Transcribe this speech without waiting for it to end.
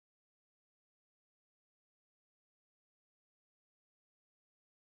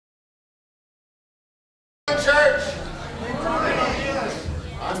Church.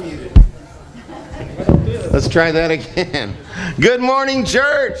 I'm muted. Let's try that again. Good morning,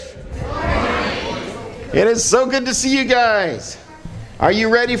 church. It is so good to see you guys. Are you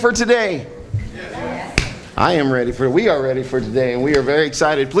ready for today? I am ready for. We are ready for today, and we are very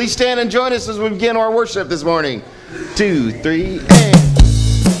excited. Please stand and join us as we begin our worship this morning. 2, 3, and.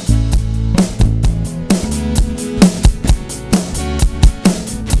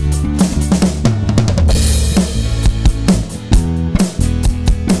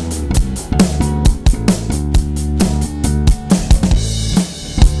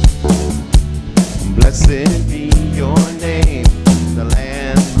 Blessed be your name, the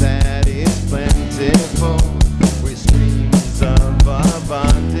land that is plentiful, where streams of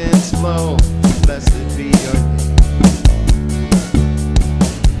abundance flow. Blessed be your name.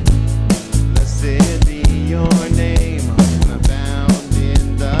 Blessed be your name, abound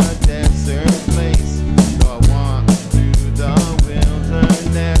in the desert place. Though I walk through the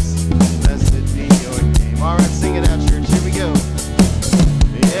wilderness, blessed be your name. All right, sing it out, church. Here we go.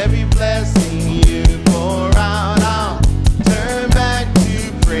 Every blessing you pour out, I'll turn back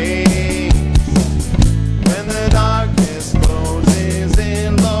to praise. When the darkness closes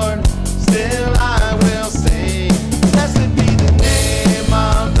in, Lord, still I will sing. Blessed be the name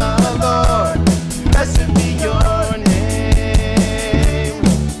of the Lord. Blessed be your name.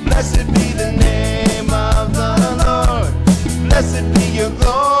 Blessed be the name of the Lord. Blessed be your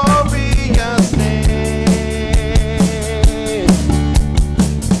glorious name.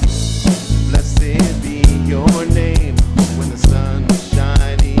 Your name when the sun's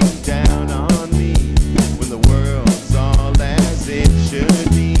shining down on me, when the world's all as it should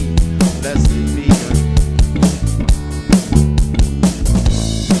be. Blessed be your name.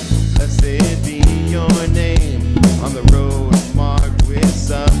 Blessed be your name on the road marked with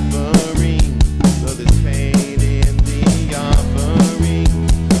suffering. Though there's pain in the offering,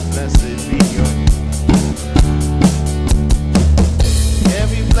 blessed be your name.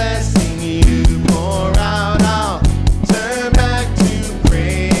 Every blessing you pour out, I'll turn back to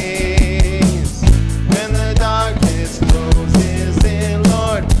praise. When the darkness closes in,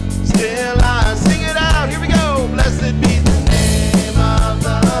 Lord, still I sing it out. Here we go. Blessed be the name of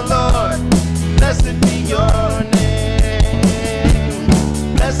the Lord. Blessed be your name.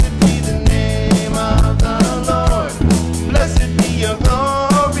 Blessed be the name of the Lord. Blessed be your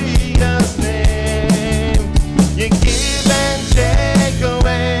glorious name. You give and take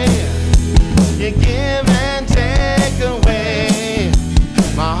away. You give and take away.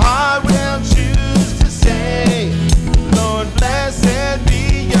 My heart will choose to say, Lord, blessed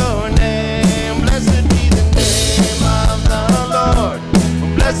be your name. Blessed be the name of the Lord.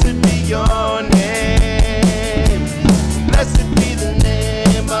 Blessed be your name. Blessed be the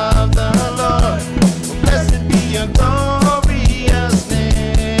name of the Lord. Blessed be your glorious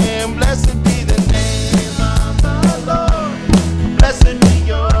name. Blessed be the name of the Lord. Blessed be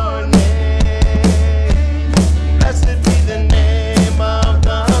your name. Blessed be the name of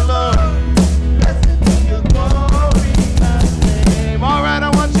the Lord. Blessed be your glorious name. All right, I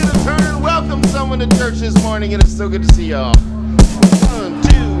want you to turn and welcome someone to church this morning. It is so good to see y'all. 1,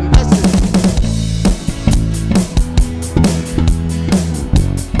 2, blessed.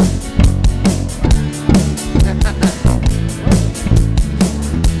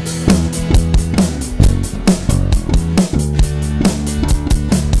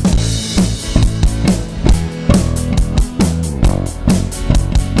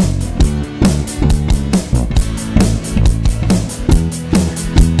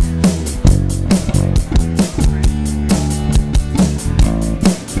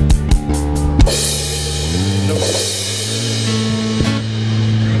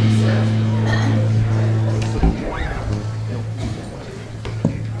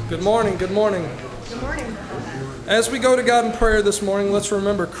 Good morning, good morning. Good morning. As we go to God in prayer this morning, let's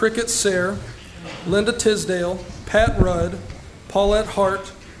remember Cricket Sayre, Linda Tisdale, Pat Rudd, Paulette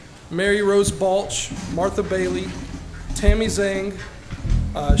Hart, Mary Rose Balch, Martha Bailey, Tammy Zhang,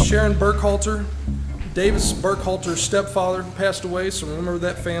 Sharon Burkhalter, Davis Burkhalter's stepfather passed away, so remember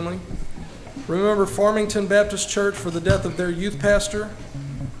that family. Remember Farmington Baptist Church for the death of their youth pastor.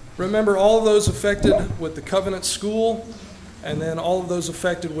 Remember all of those affected with the Covenant School, and then all of those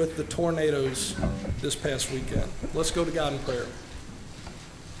affected with the tornadoes this past weekend. Let's go to God in prayer.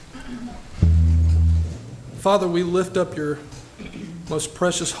 Father, we lift up your most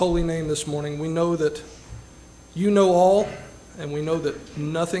precious holy name this morning. We know that you know all, and we know that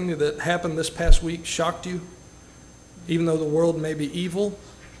nothing that happened this past week shocked you, even though the world may be evil,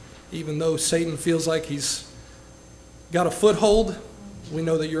 even though Satan feels like he's got a foothold. We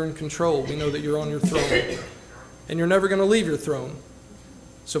know that you're in control. We know that you're on your throne. And you're never going to leave your throne.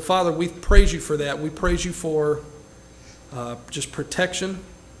 So, Father, we praise you for that. We praise you for just protection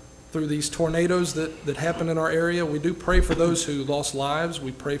through these tornadoes that happen in our area. We do pray for those who lost lives.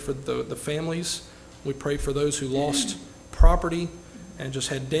 We pray for the families. We pray for those who lost property and just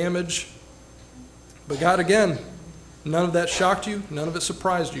had damage. But God, again, none of that shocked you. None of it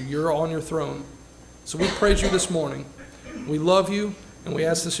surprised you. You're on your throne. So we praise you this morning. We love you, and we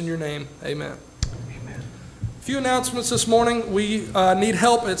ask this in your name. Amen. A few announcements this morning. We need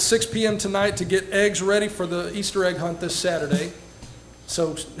help at 6 p.m. tonight to get eggs ready for the Easter egg hunt this Saturday.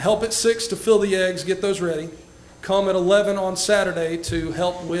 So help at 6 to fill the eggs, get those ready. Come at 11 on Saturday to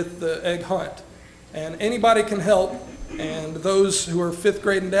help with the egg hunt. And anybody can help, and those who are 5th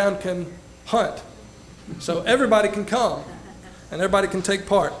grade and down can hunt. So everybody can come, and everybody can take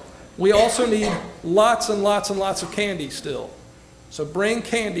part. We also need lots and lots and lots of candy still. So bring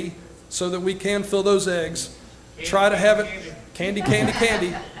candy so that we can fill those eggs. Try to have it, candy. Bring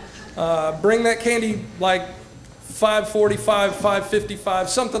that candy like 5:45, 5:55,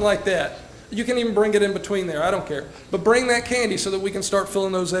 something like that. You can even bring it in between there, I don't care. But bring that candy so that we can start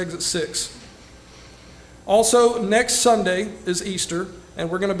filling those eggs at 6. Also, next Sunday is Easter,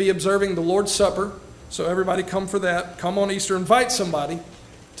 and we're going to be observing the Lord's Supper. So everybody come for that. Come on Easter. Invite somebody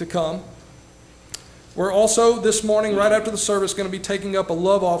to come. We're also, this morning, right after the service, going to be taking up a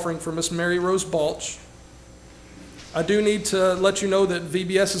love offering for Miss Mary Rose Balch. I do need to let you know that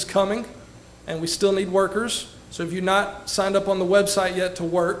VBS is coming, and we still need workers. So if you're not signed up on the website yet to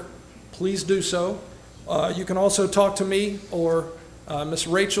work, please do so. You can also talk to me or Miss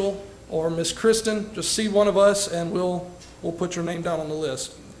Rachel or Miss Kristen. Just see one of us, and we'll put your name down on the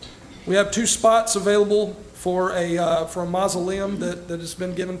list. We have 2 spots available for a mausoleum that has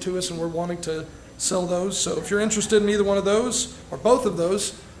been given to us, and we're wanting to sell those. So if you're interested in either one of those or both of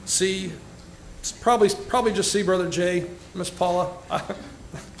those, probably just see Brother Jay, Miss Paula.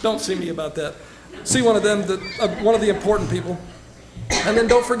 Don't see me about that. See one of them, one of the important people. And then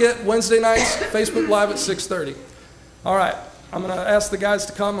don't forget Wednesday nights, Facebook Live at 6:30. All right, I'm going to ask the guys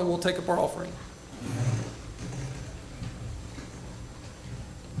to come, and we'll take up our offering.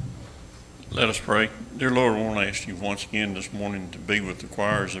 Let us pray. Dear Lord, I want to ask you once again this morning to be with the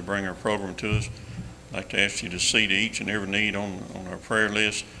choirs that bring our program to us. I'd like to ask you to see to each and every need on our prayer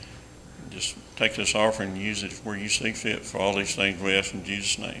list. Just take this offering and use it where you see fit. For all these things we ask in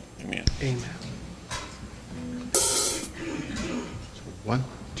Jesus' name. Amen. Amen. So 1,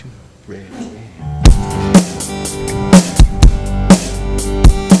 2, ready.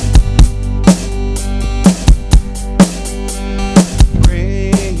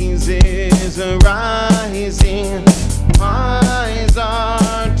 Praises arising, eyes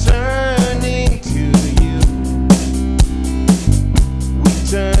are turning to you. We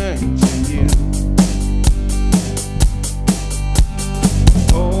turn to you.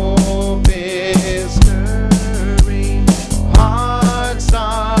 Hope is stirring, hearts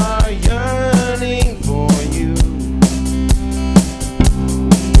are yearning for you.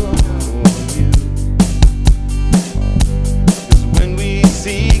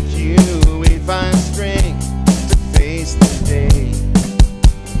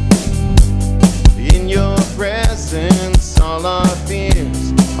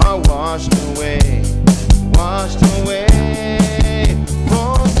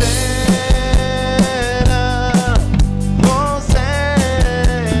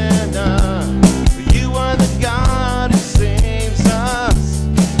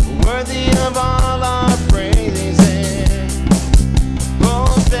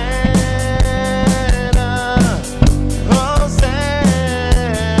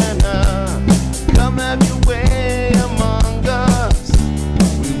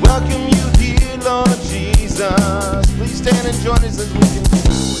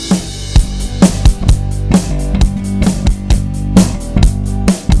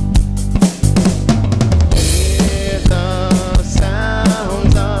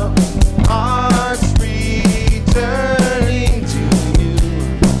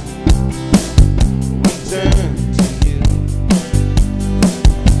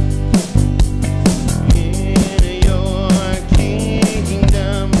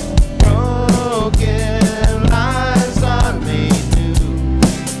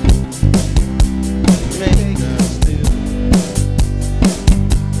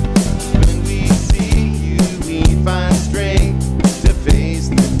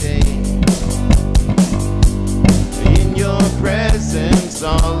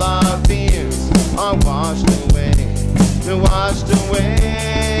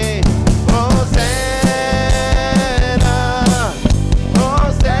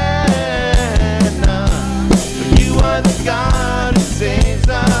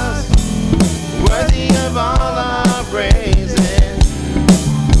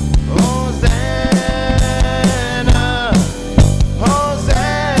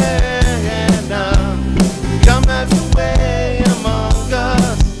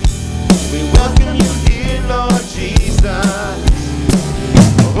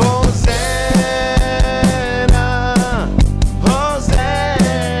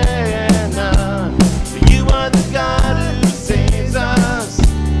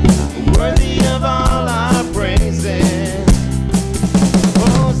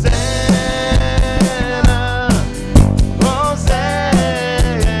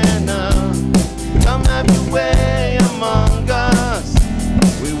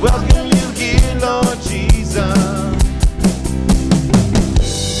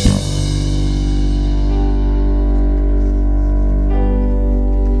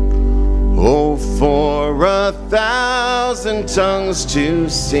 10,000 tongues to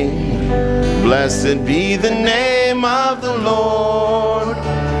sing. Blessed be the name of the Lord.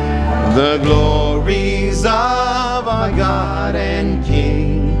 The glories of our God and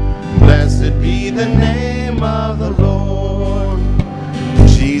King. Blessed be the name of the Lord.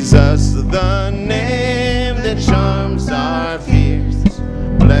 Jesus, the name that charms our fears.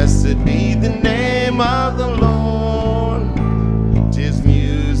 Blessed be the name of the Lord. 'Tis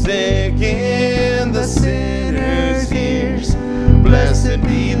music in the sinner's ears. Blessed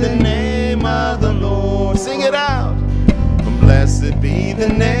be the name of the Lord. Sing it out. Blessed be the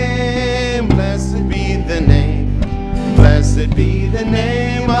name, blessed be the name, blessed be the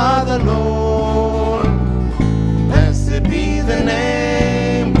name of the Lord. Blessed be the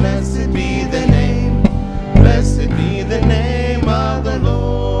name, blessed be the name, blessed be the name of the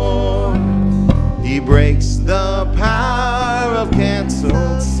Lord. He breaks the power of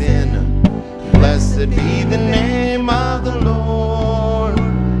canceled sin. Blessed be the name of the Lord.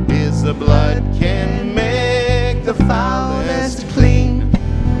 His blood can make the foulest clean.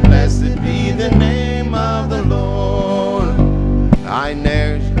 Blessed be the name of the Lord. I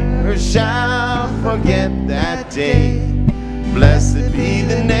never shall forget that day. Blessed be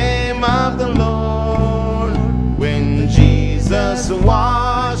the name of the Lord. When Jesus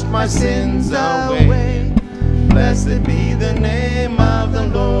washed my sins away. Blessed be the name of the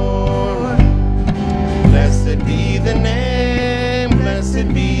Lord. Blessed be the name,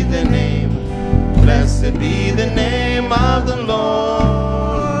 blessed be the name, blessed be the name of the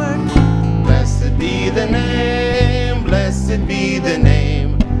Lord. Blessed be the name, blessed be the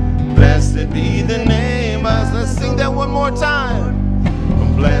name, blessed be the name. Let's sing that one more time.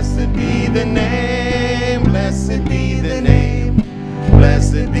 Blessed be the name, blessed be the name,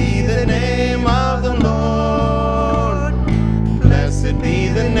 blessed be the name of the Lord. Blessed be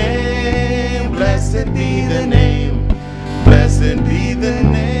the name, blessed be the name, blessed be the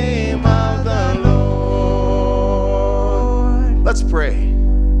name of the Lord. Let's pray.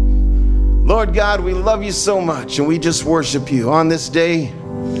 Lord God, we love you so much, and we just worship you on this day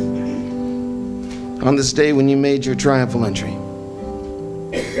when you made your triumphal entry.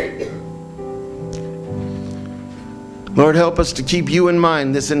 Lord, help us to keep you in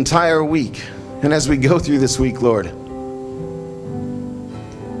mind this entire week, and as we go through this week, Lord,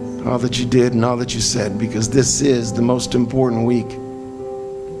 all that you did and all that you said, because this is the most important week.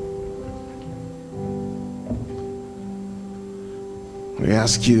 We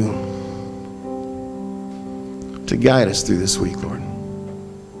ask you to guide us through this week, Lord,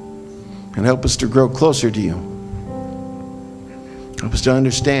 and help us to grow closer to you. Help us to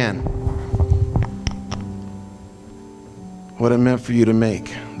understand what it meant for you to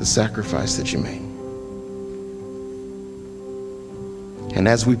make the sacrifice that you made. And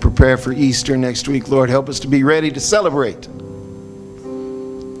as we prepare for Easter next week, Lord, help us to be ready to celebrate.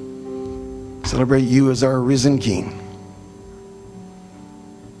 Celebrate you as our risen King.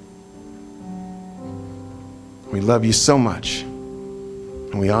 We love you so much,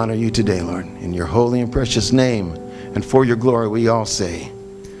 and we honor you today, Lord. In your holy and precious name, and for your glory, we all say,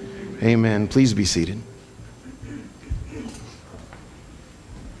 amen. Please be seated.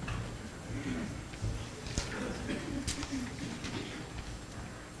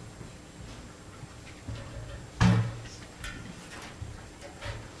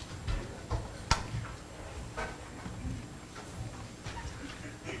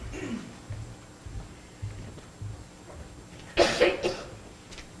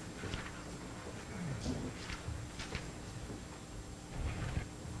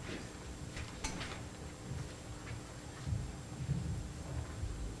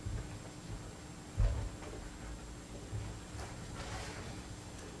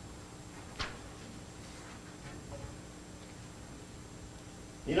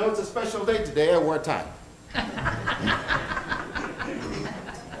 You know, it's a special day today. I wore a tie.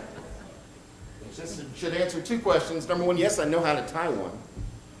 This should answer two questions. Number one, yes, I know how to tie one.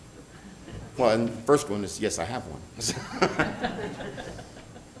 Well, and the first one is, yes, I have one.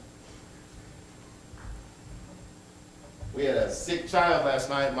 We had a sick child last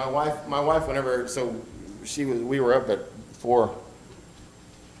night. My wife, whenever, we were up at 4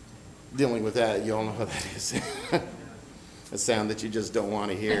 dealing with that. You all know how that is. A sound that you just don't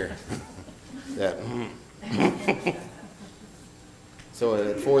want to hear. That. So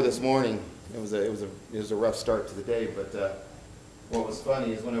at 4 this morning, it was a rough start to the day. But what was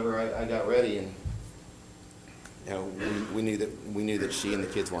funny is whenever I got ready, and you know, we knew that she and the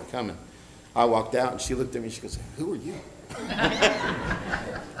kids weren't coming. I walked out and she looked at me and she goes, "Who are you?"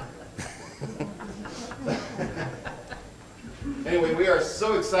 Anyway, we are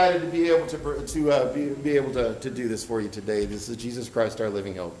so excited to be able to do this for you today. This is Jesus Christ, our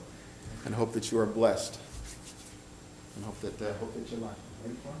living hope, and hope that you are blessed, and hope that you like.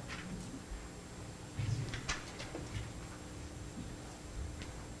 Ready for it?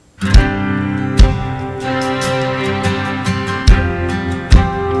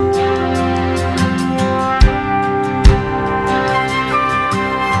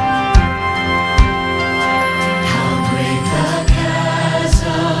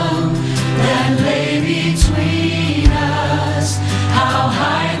 How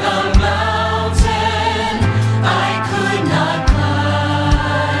high the mountain I could not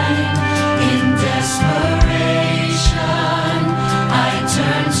climb.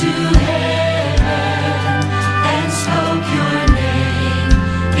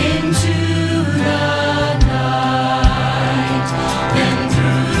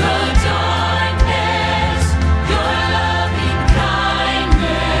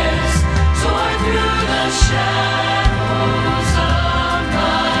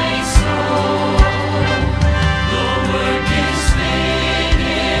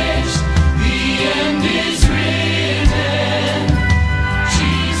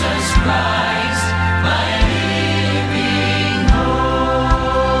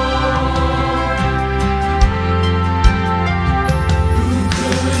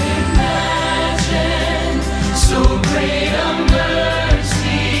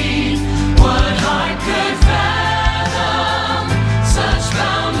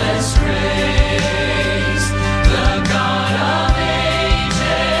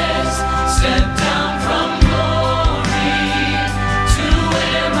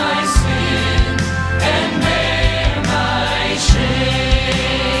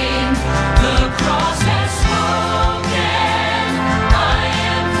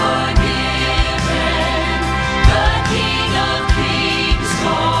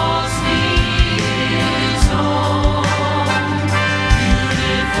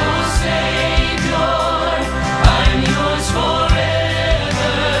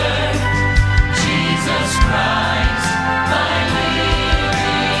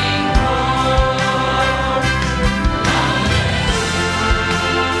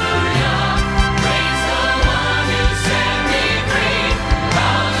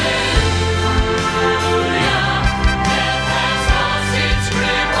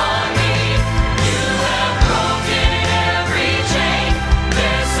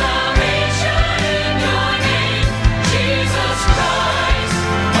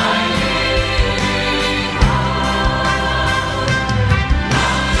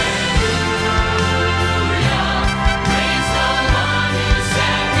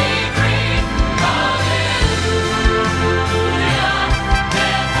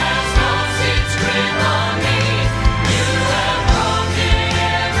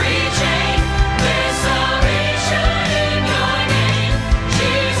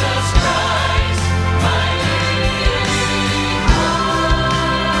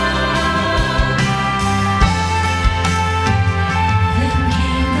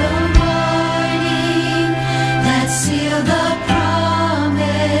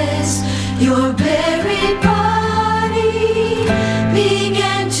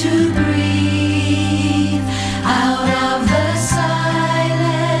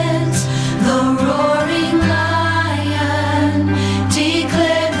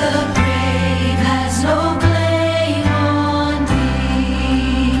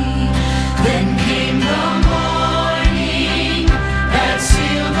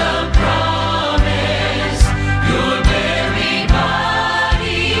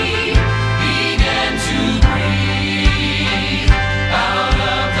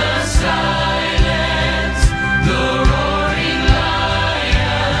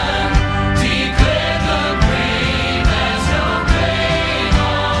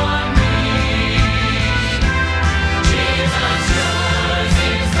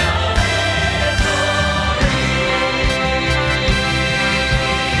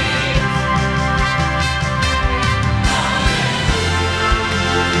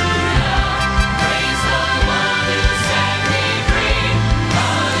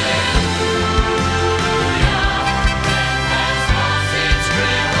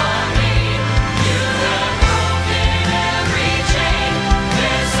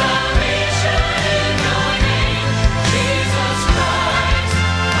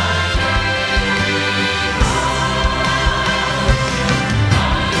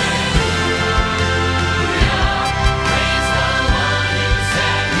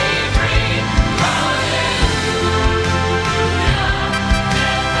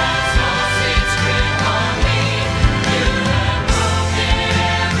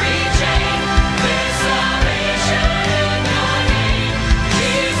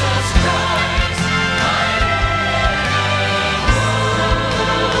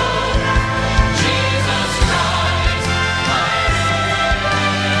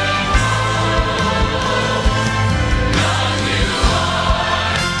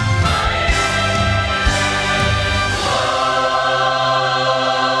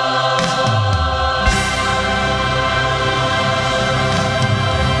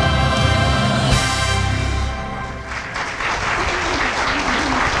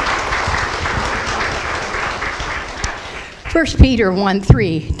 1 Peter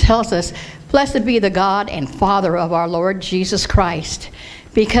 1:3 tells us, "Blessed be the God and Father of our Lord Jesus Christ.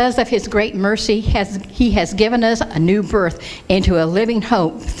 Because of his great mercy, he has given us a new birth into a living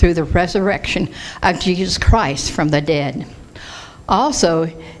hope through the resurrection of Jesus Christ from the dead." Also,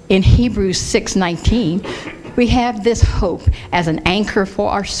 in Hebrews 6:19, we have this hope as an anchor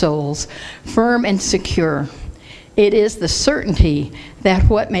for our souls, firm and secure. It is the certainty that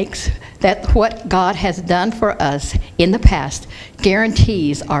what God has done for us in the past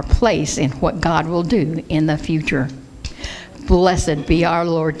guarantees our place in what God will do in the future. Blessed be our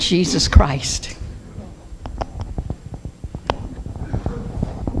Lord Jesus Christ.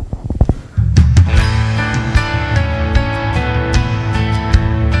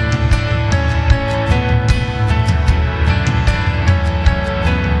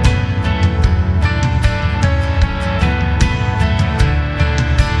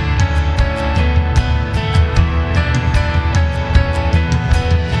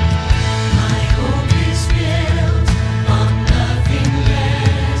 My hope is built on nothing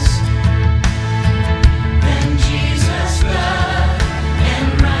less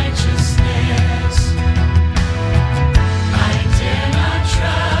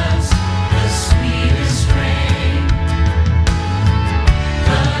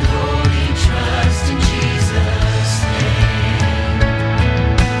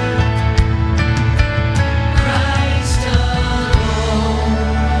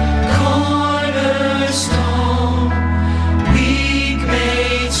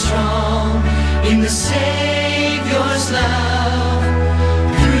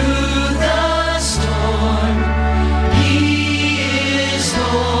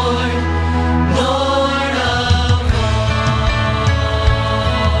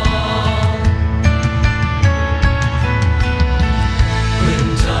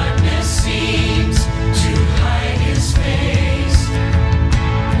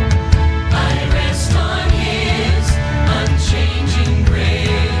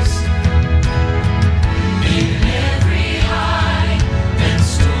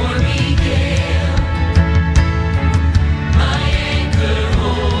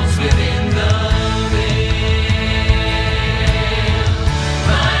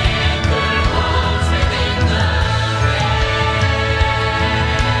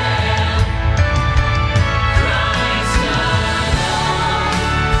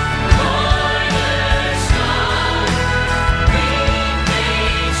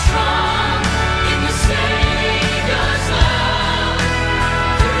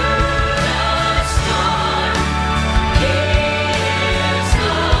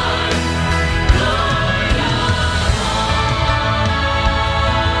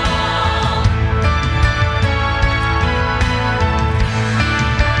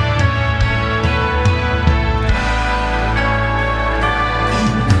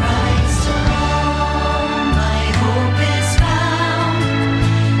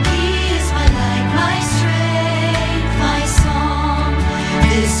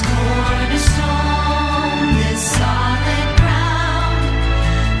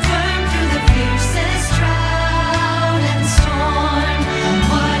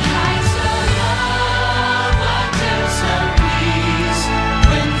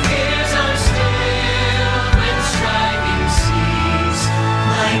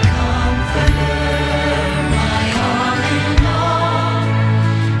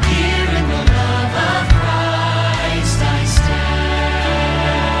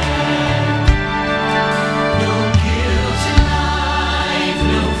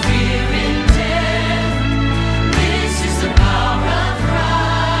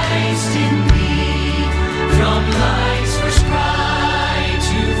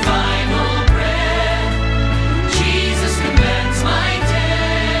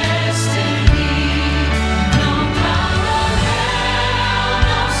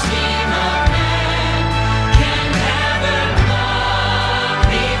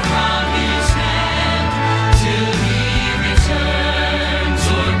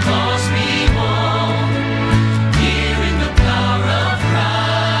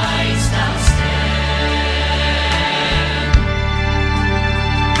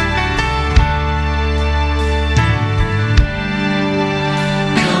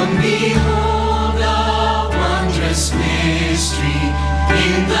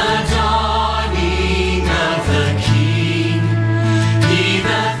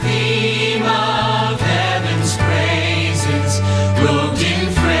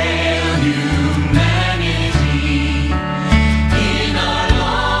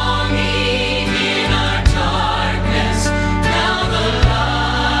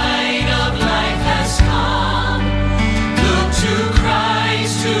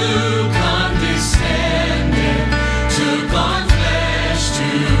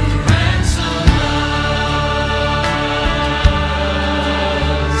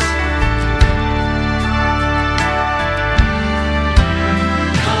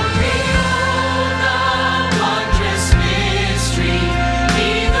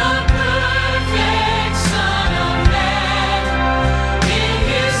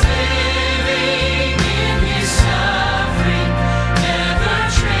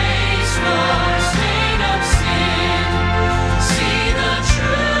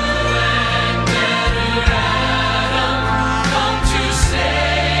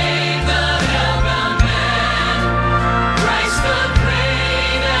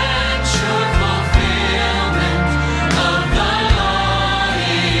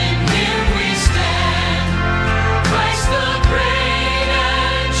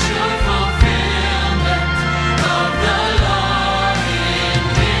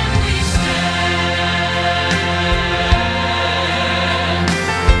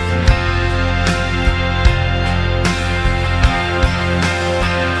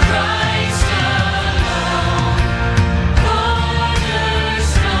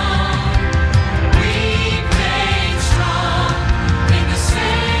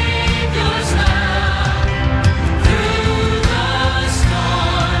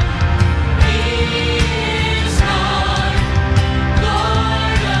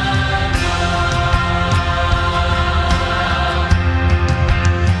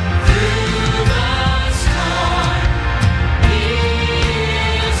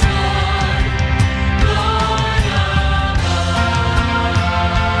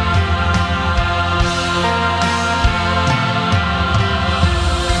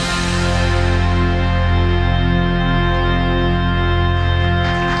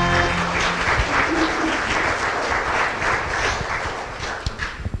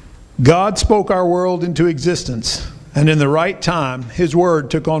God spoke our world into existence, and in the right time, His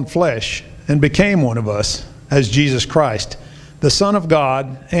Word took on flesh and became one of us as Jesus Christ, the Son of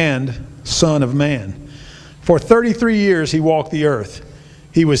God and Son of Man. For 33 years He walked the earth.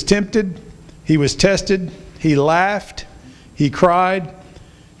 He was tempted, He was tested, He laughed, He cried,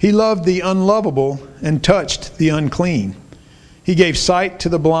 He loved the unlovable and touched the unclean. He gave sight to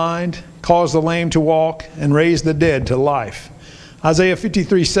the blind, caused the lame to walk, and raised the dead to life. Isaiah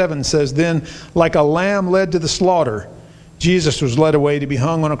 53:7 says, "Then, like a lamb led to the slaughter, Jesus was led away to be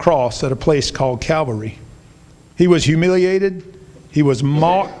hung on a cross at a place called Calvary. He was humiliated, He was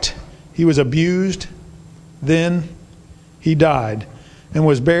mocked, He was abused. Then He died and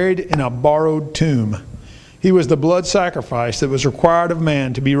was buried in a borrowed tomb. He was the blood sacrifice that was required of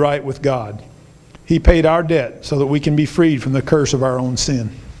man to be right with God. He paid our debt so that we can be freed from the curse of our own sin."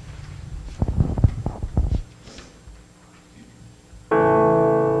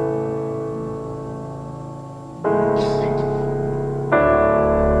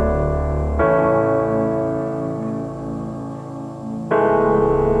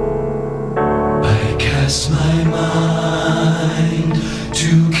 My mind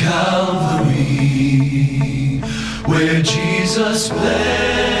to Calvary, where Jesus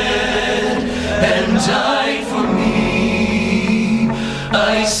bled and died for me.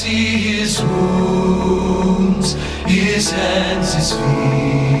 I see His wounds, His hands, His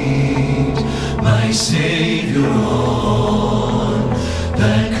feet, my Savior on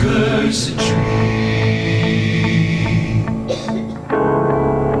that cursed tree.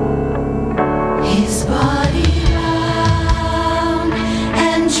 His body bound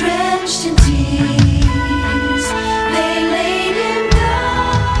and drenched in tears, they laid Him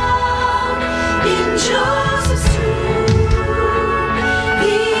down in Joseph's tomb.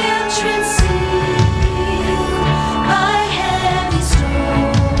 The entrance sealed by heavy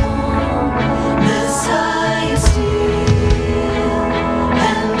stone, Messiah still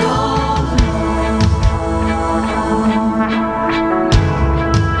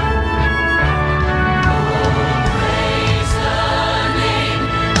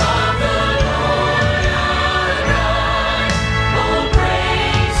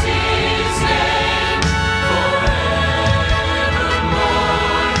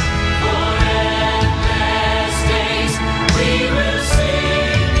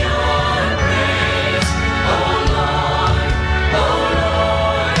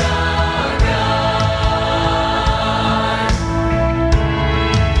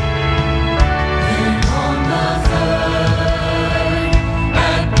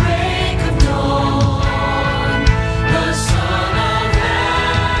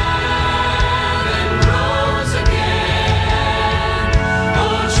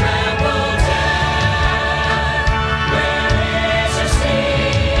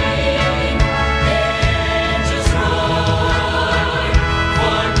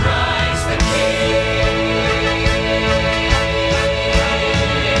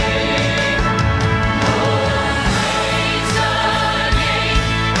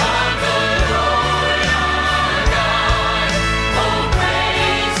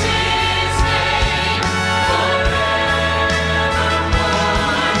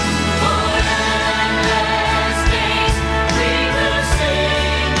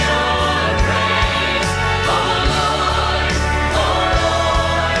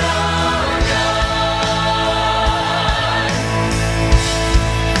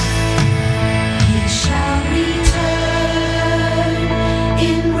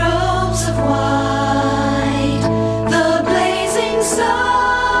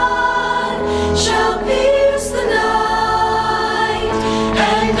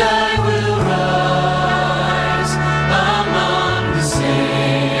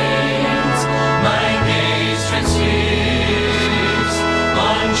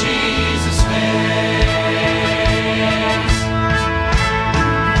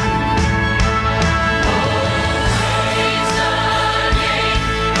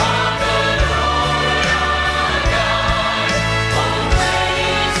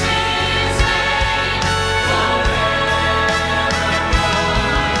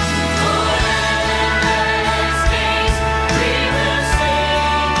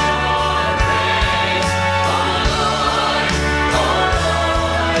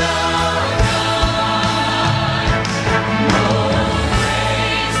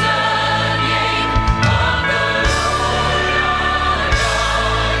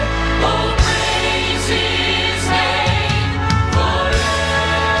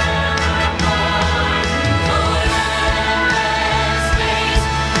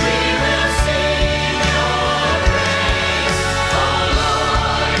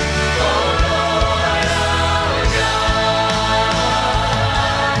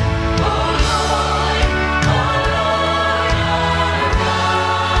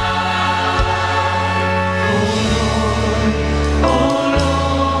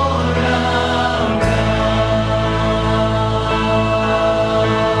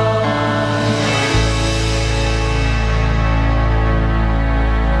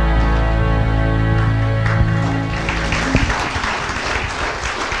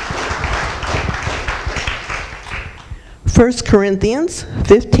 1 Corinthians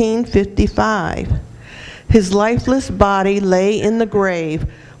 15:55. His lifeless body lay in the grave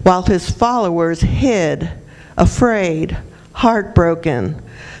while his followers hid, afraid, heartbroken.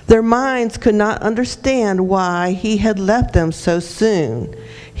 Their minds could not understand why he had left them so soon.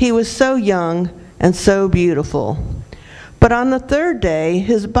 He was so young and so beautiful. But on the third day,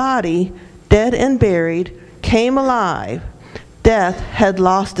 his body, dead and buried, came alive. Death had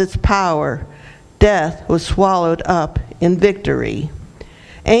lost its power. Death was swallowed up in victory.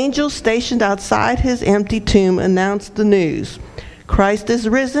 Angels stationed outside his empty tomb announced the news. Christ is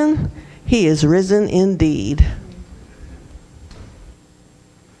risen. He is risen indeed.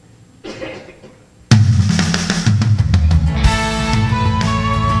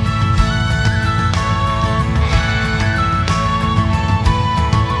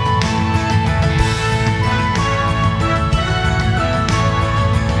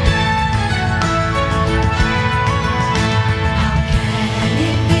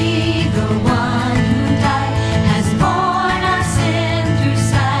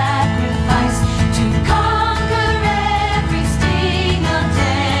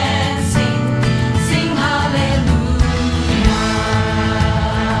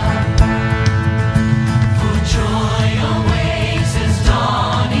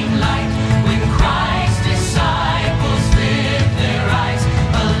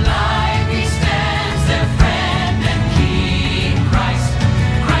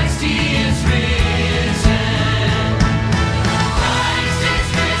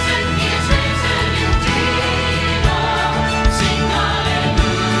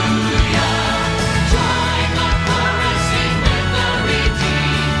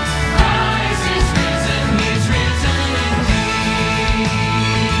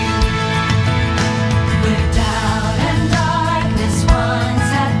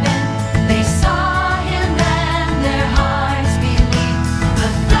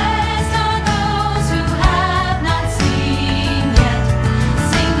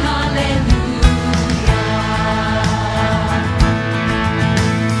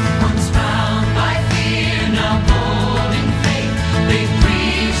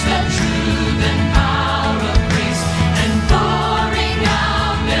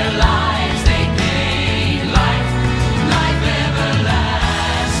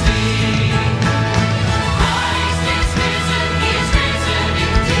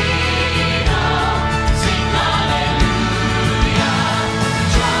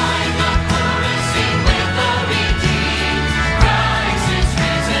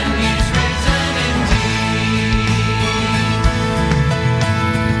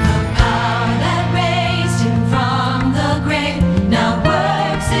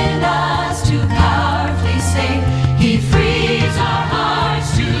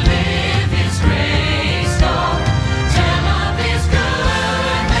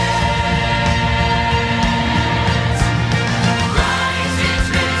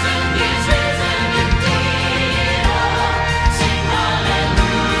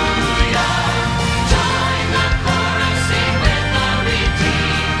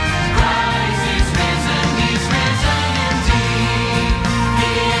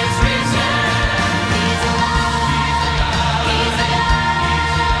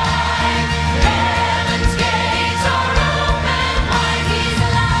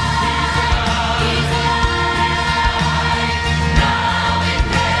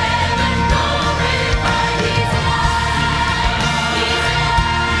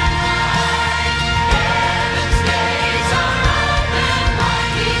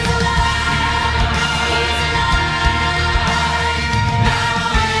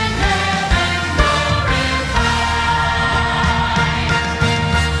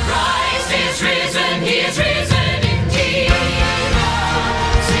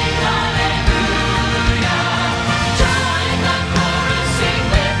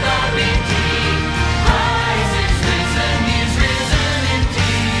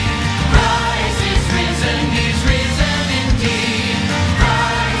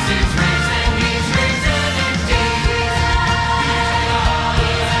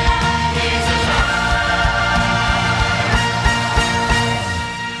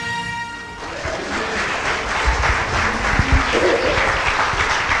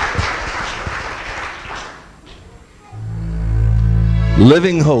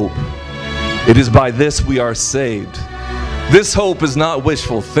 Living hope. It is by this we are saved. This hope is not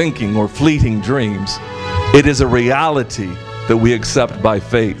wishful thinking or fleeting dreams. It is a reality that we accept by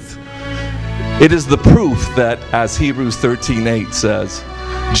faith. It is the proof that, as Hebrews 13:8 says,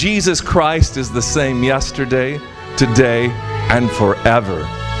 Jesus Christ is the same yesterday, today, and forever.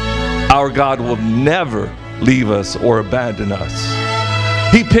 Our God will never leave us or abandon us.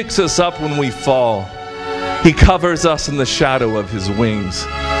 He picks us up when we fall. He covers us in the shadow of his wings.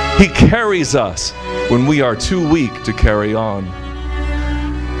 He carries us when we are too weak to carry on.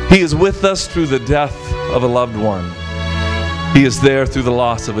 He is with us through the death of a loved one. He is there through the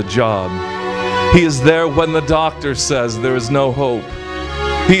loss of a job. He is there when the doctor says there is no hope.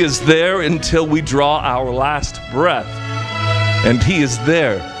 He is there until we draw our last breath. And he is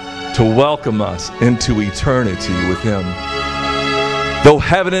there to welcome us into eternity with him. Though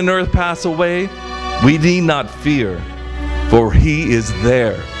heaven and earth pass away, we need not fear, for he is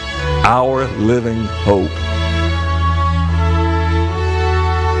there, our living hope.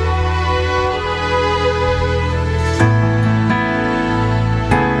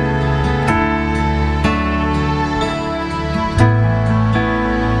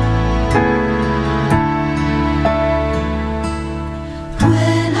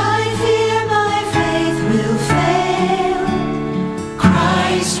 When I fear my faith will fail,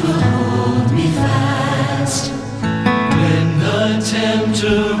 Christ will hold me fast. When the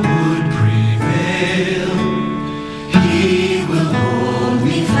tempter would prevail, he will hold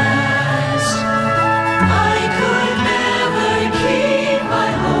me fast. I could never keep my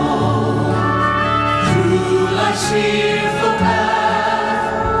hold through life's fearful path,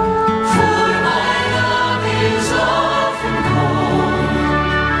 for my love is often cold.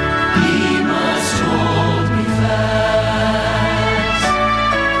 He must hold me fast.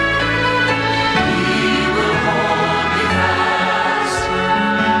 He will hold me fast.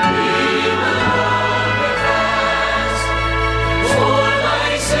 He will hold me fast. For my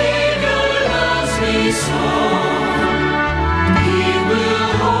Savior loves me so. He will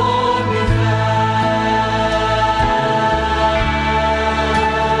hold me fast.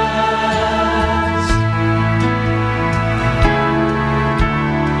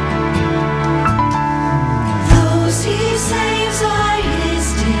 Those he saves are his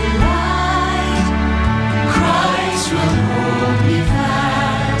delight. Christ will hold me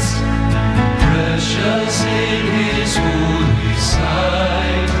fast. Precious in his holy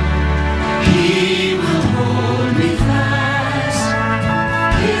sight, he will hold me fast.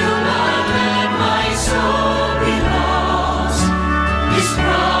 He'll not let my soul be lost. His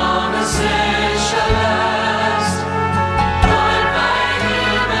promises shall last. Bought by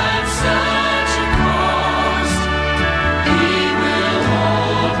him at such a cost, he will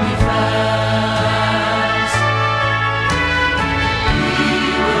hold me fast. He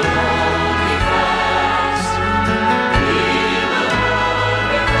will hold me fast. He will hold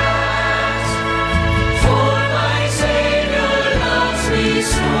me fast. For my Savior loves me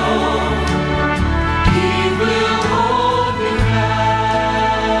so. He will hold me fast.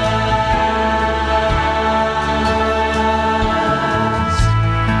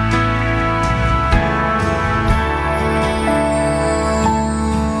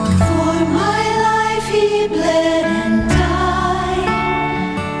 For my life he bled and died.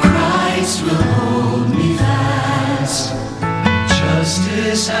 Christ will hold me fast.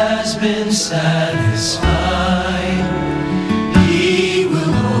 Justice has been satisfied. He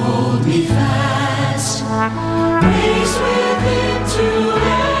will hold me fast. Raised with him to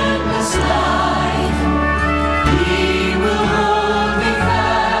endless life. He will hold me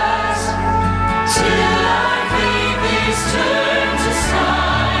fast. Till our faith is turned to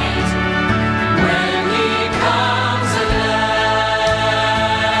sight. When he comes at last,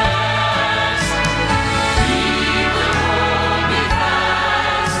 he will hold me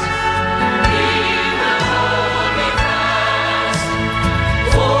fast. He will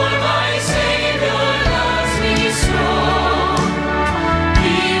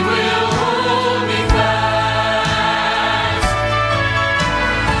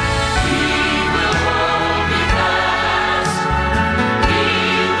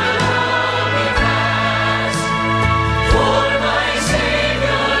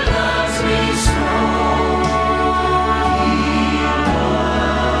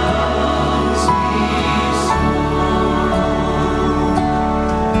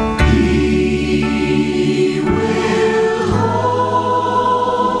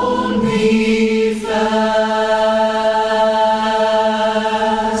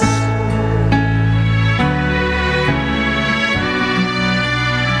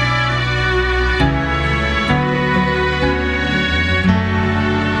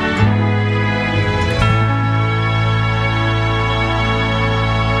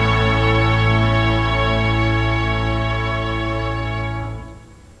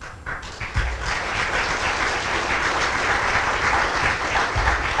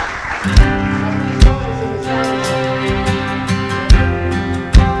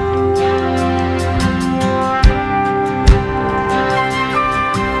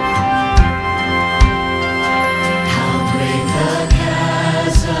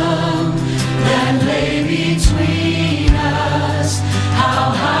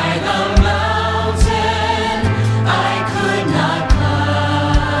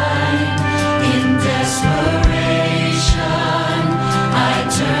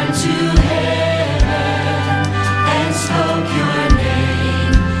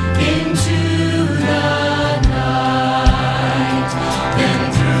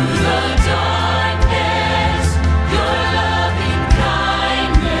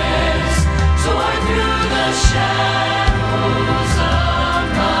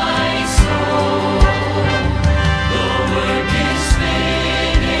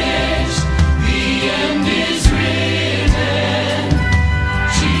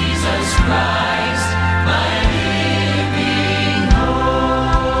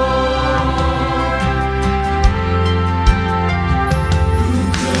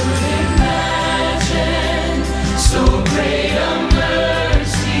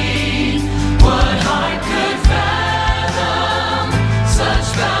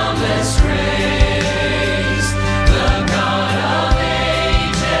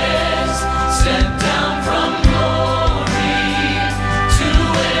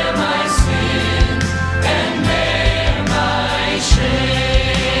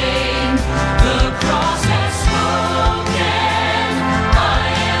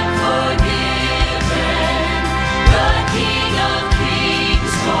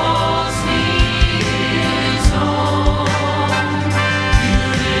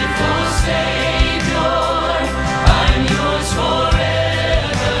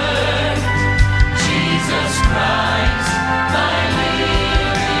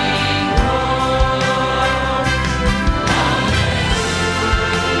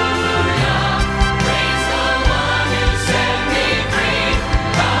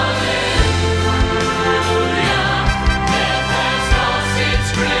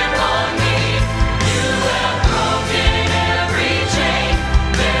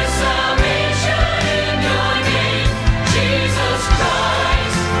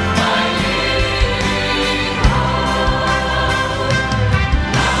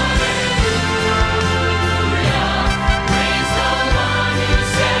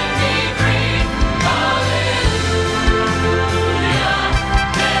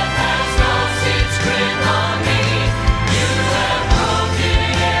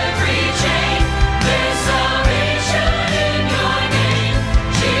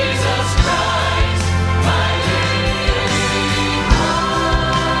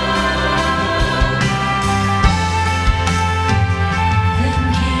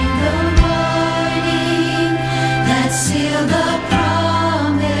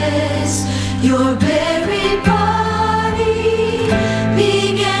Your buried body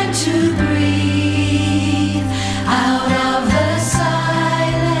began to breathe. Out of the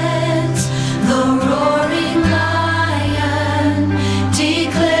silence, the roaring lion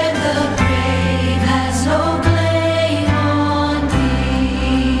declared the grave has no claim on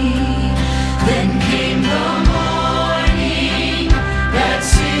thee. Then came the morning that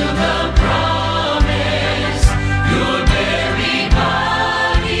sealed the promise. Your buried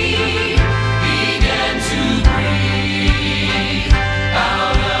body began to breathe.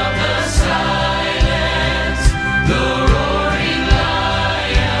 Out of the silence, the roaring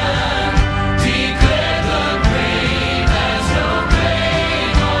lion declared the grave has no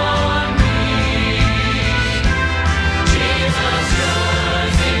claim on me. Jesus,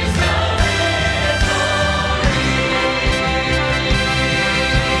 yours is the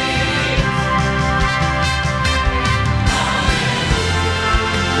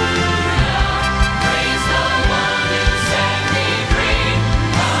praise the one who set me free.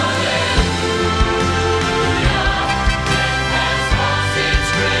 Hallelujah. Death has lost its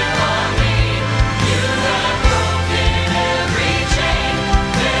grip on me. You have broken every chain.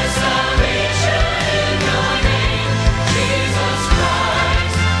 There's salvation in your name. Jesus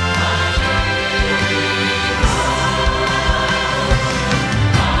Christ, my living hope.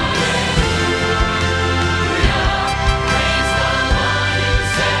 Hallelujah. Praise the one who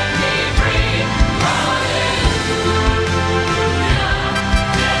set me free. Hallelujah.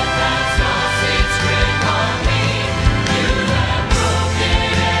 Death has lost its grip on me. You have broken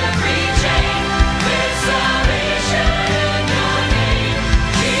every chain. There's salvation in your name.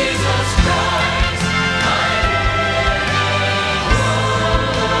 Jesus Christ, my living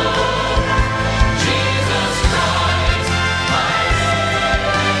hope. Jesus Christ, my living hope.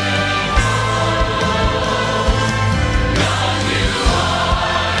 God, you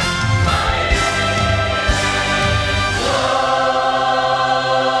are my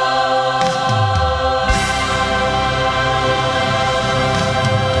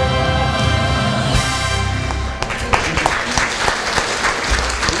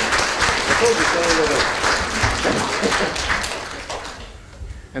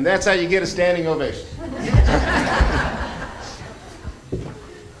And that's how you get a standing ovation.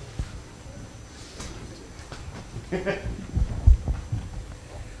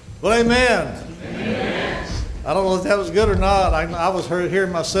 Well, amen. I don't know if that was good or not. I was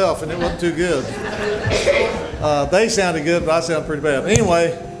hearing myself, and it wasn't too good. They sounded good, but I sound pretty bad.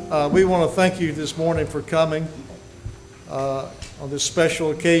 Anyway, we want to thank you this morning for coming on this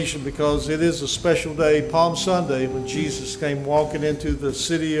special occasion, because it is a special day, Palm Sunday, when Jesus came walking into the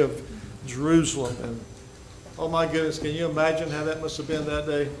city of Jerusalem. And oh my goodness, can you imagine how that must have been that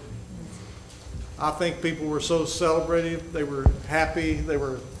day? I think people were so celebrating, they were happy, they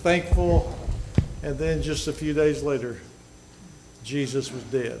were thankful, and then just a few days later, Jesus was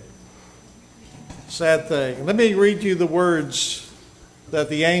dead. Sad thing. Let me read you the words that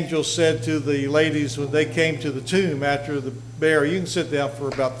the angel said to the ladies when they came to the tomb after the burial. You can sit down for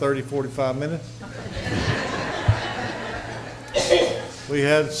about 30, 45 minutes. We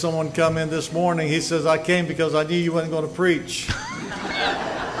had someone come in this morning. He says, I came because I knew you weren't going to preach.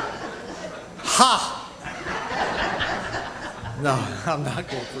 Ha! No, I'm not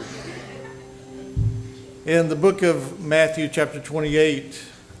going to preach. In the book of Matthew, chapter 28,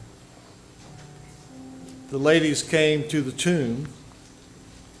 the ladies came to the tomb.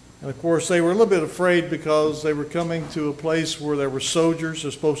 And of course, they were a little bit afraid because they were coming to a place where there were soldiers, they're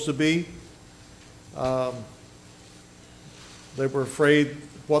supposed to be. They were afraid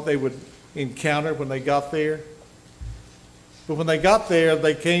what they would encounter when they got there. But when they got there,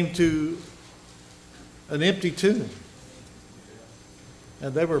 they came to an empty tomb.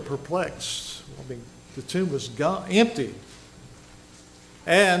 And they were perplexed. I mean, the tomb was gone, empty.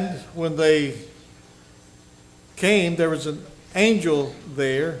 And when they came, there was an angel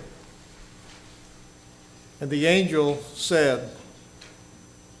there. And the angel said,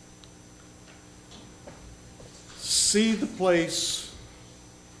 see the place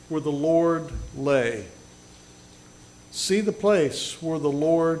where the Lord lay. See the place where the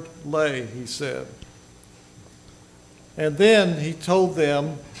Lord lay, he said. And then he told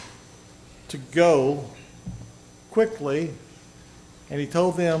them to go quickly, and he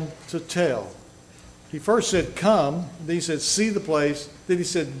told them to tell. He first said, come, then he said, see the place, then he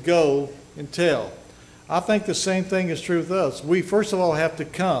said, go and tell. I think the same thing is true with us. We, first of all, have to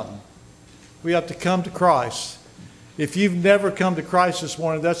come. We have to come to Christ. If you've never come to Christ this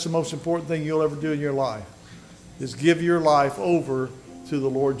morning, that's the most important thing you'll ever do in your life, is give your life over to the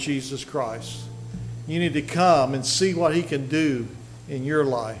Lord Jesus Christ. You need to come and see what he can do in your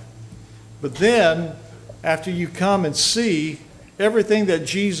life. But then, after you come and see everything that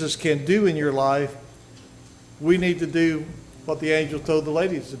Jesus can do in your life, we need to do what the angel told the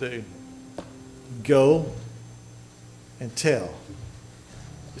ladies to do. Go and tell.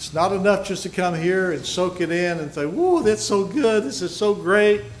 It's not enough just to come here and soak it in and say, whoa, that's so good, this is so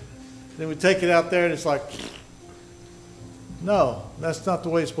great. Then we take it out there and it's like, no, that's not the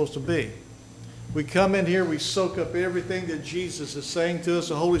way it's supposed to be. We come in here, we soak up everything that Jesus is saying to us.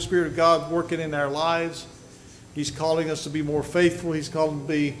 The Holy Spirit of God working in our lives. He's calling us to be more faithful. He's calling to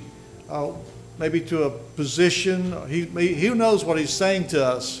be maybe to a position. He knows what he's saying to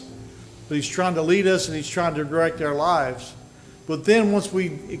us, but he's trying to lead us and he's trying to direct our lives. But then once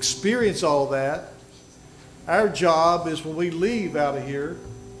we experience all that, our job is when we leave out of here,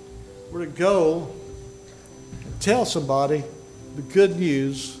 we're to go and tell somebody the good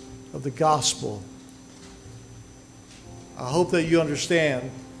news of the gospel. I hope that you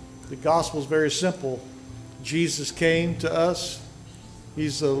understand the gospel is very simple. Jesus came to us.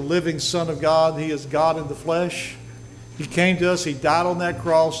 He's the living Son of God. He is God in the flesh. He came to us. He died on that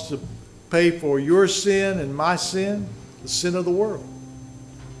cross to pay for your sin and my sin, the sin of the world.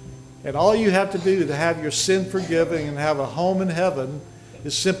 And all you have to do to have your sin forgiven and have a home in heaven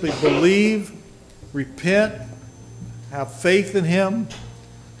is simply believe, repent, have faith in him,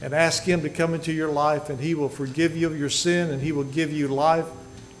 and ask him to come into your life, and he will forgive you of your sin, and he will give you life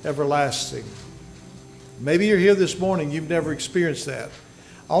everlasting. Maybe you're here this morning, you've never experienced that.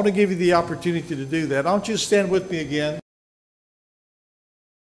 I want to give you the opportunity to do that. I want you to stand with me again.